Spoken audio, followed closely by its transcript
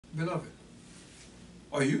Beloved,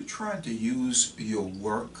 are you trying to use your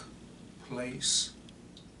workplace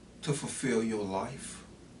to fulfill your life?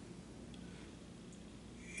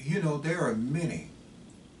 You know, there are many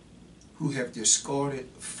who have discarded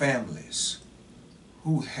families,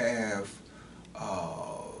 who have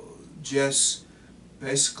uh, just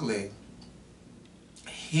basically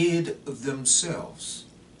hid themselves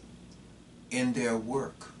in their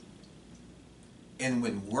work. And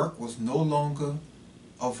when work was no longer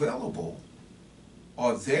available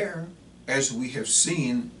or there, as we have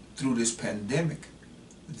seen through this pandemic,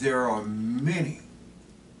 there are many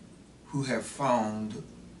who have found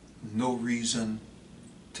no reason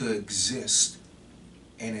to exist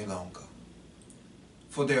any longer.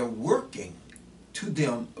 For their working to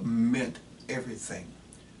them meant everything.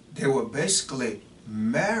 They were basically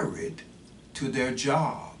married to their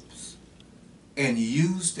jobs and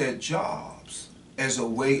used their jobs as a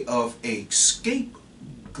way of a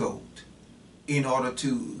scapegoat in order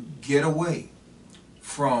to get away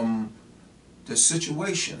from the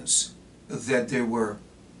situations that they were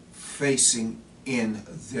facing in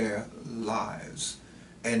their lives.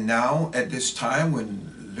 And now at this time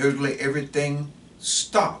when literally everything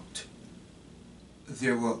stopped,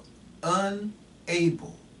 they were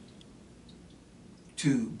unable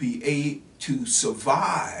to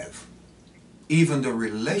survive even the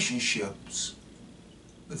relationships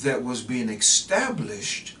that was being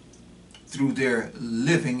established through their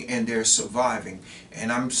living and their surviving.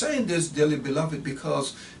 And I'm saying this, dearly beloved,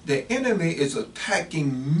 because the enemy is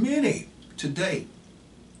attacking many today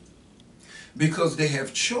because they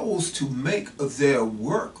have chose to make their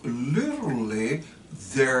work literally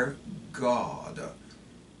their God.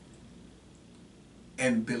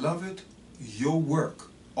 And beloved, your work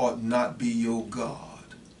ought not be your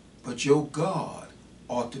God, but your God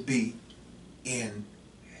ought to be in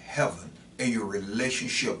heaven and your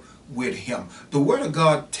relationship with him. The word of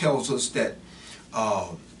God tells us that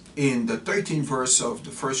in the 13th verse of the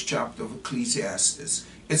first chapter of Ecclesiastes,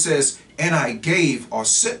 it says, "And I gave or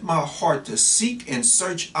set my heart to seek and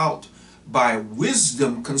search out by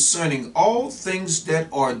wisdom concerning all things that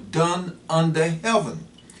are done under heaven.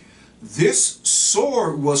 This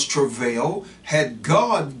sore was travail had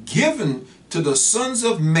God given to the sons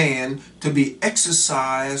of man to be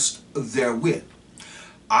exercised therewith.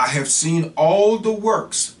 I have seen all the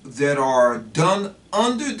works that are done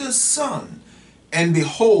under the sun, and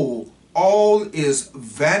behold, all is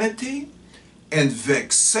vanity and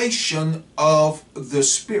vexation of the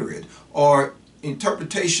spirit." Or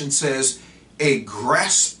interpretation says, a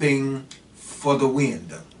grasping for the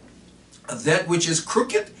wind. That which is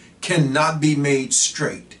crooked cannot be made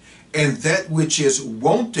straight, and that which is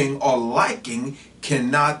wanting or lacking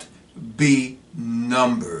cannot be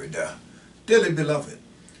numbered. Dearly beloved,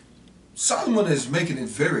 Solomon is making it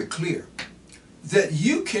very clear that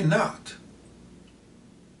you cannot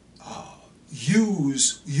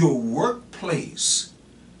use your workplace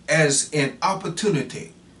as an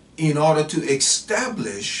opportunity in order to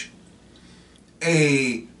establish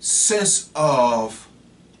a sense of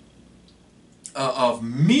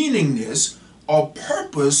meaningness or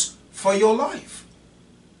purpose for your life.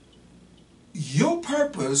 Your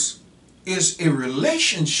purpose is a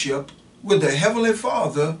relationship with the Heavenly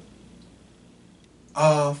Father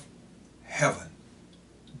of heaven.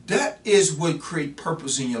 That is what creates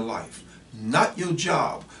purpose in your life, not your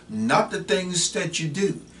job, not the things that you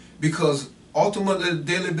do. Because ultimately,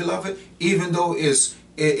 dearly beloved, even though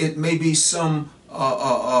it may be some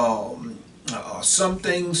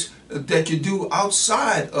things that you do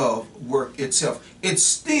outside of work itself, it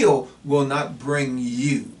still will not bring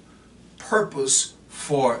you purpose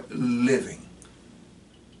for living.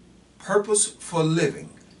 Purpose for living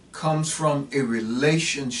comes from a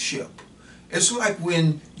relationship. It's like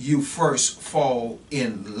when you first fall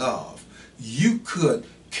in love. You could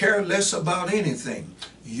care less about anything.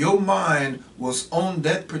 Your mind was on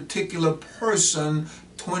that particular person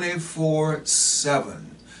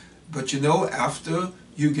 24/7. But you know, after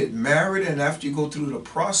you get married and after you go through the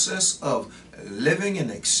process of living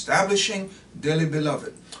and establishing, dearly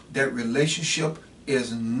beloved, that relationship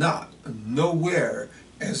is not nowhere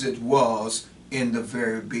as it was in the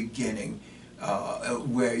very beginning,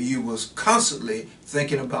 where you was constantly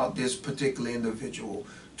thinking about this particular individual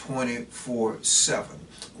 24/7.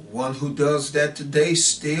 One who does that today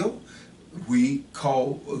still, we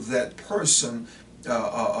call that person,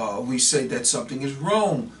 we say that something is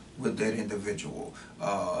wrong with that individual.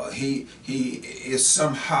 He is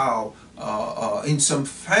somehow in some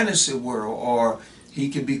fantasy world, or he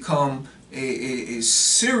can become a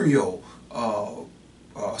serial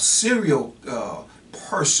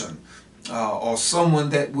person or someone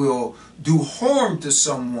that will do harm to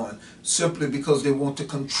someone simply because they want to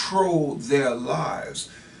control their lives.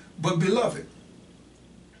 But beloved,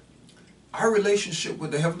 our relationship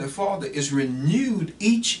with the Heavenly Father is renewed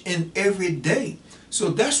each and every day. So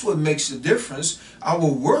that's what makes the difference. Our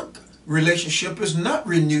work relationship is not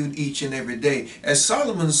renewed each and every day. As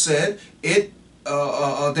Solomon said,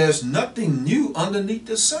 there's nothing new underneath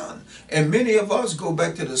the sun. And many of us go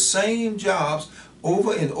back to the same jobs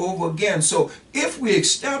over and over again. So if we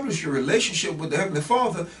establish a relationship with the Heavenly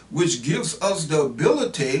Father, which gives us the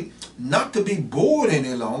ability not to be bored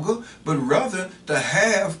any longer, but rather to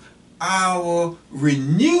have our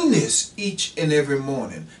renewness each and every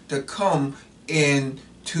morning, to come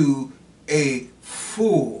into a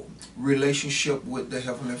full relationship with the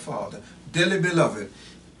Heavenly Father. Dearly beloved,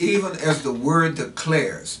 even as the word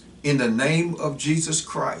declares in the name of Jesus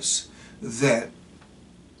Christ, that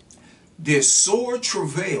this sore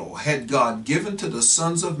travail had God given to the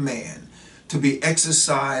sons of man to be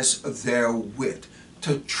exercised therewith,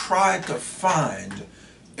 to try to find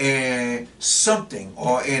something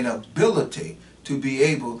or an ability to be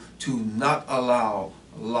able to not allow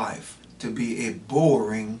life to be a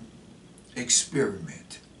boring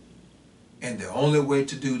experiment. And the only way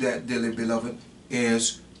to do that, dearly beloved,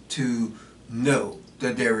 is to know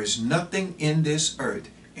that there is nothing in this earth,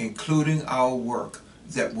 including our work,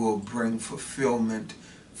 that will bring fulfillment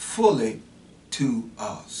fully to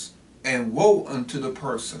us. And woe unto the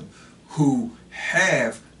person who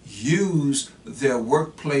have used their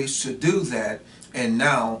workplace to do that and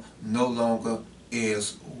now no longer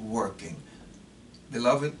is working.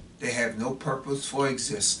 Beloved, they have no purpose for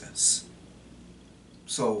existence.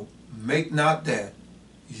 So make not that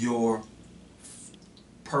your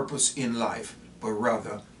purpose in life, but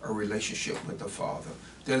rather a relationship with the Father.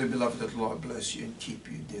 Dearly beloved, that the Lord bless you and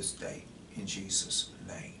keep you this day in Jesus'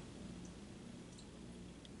 name.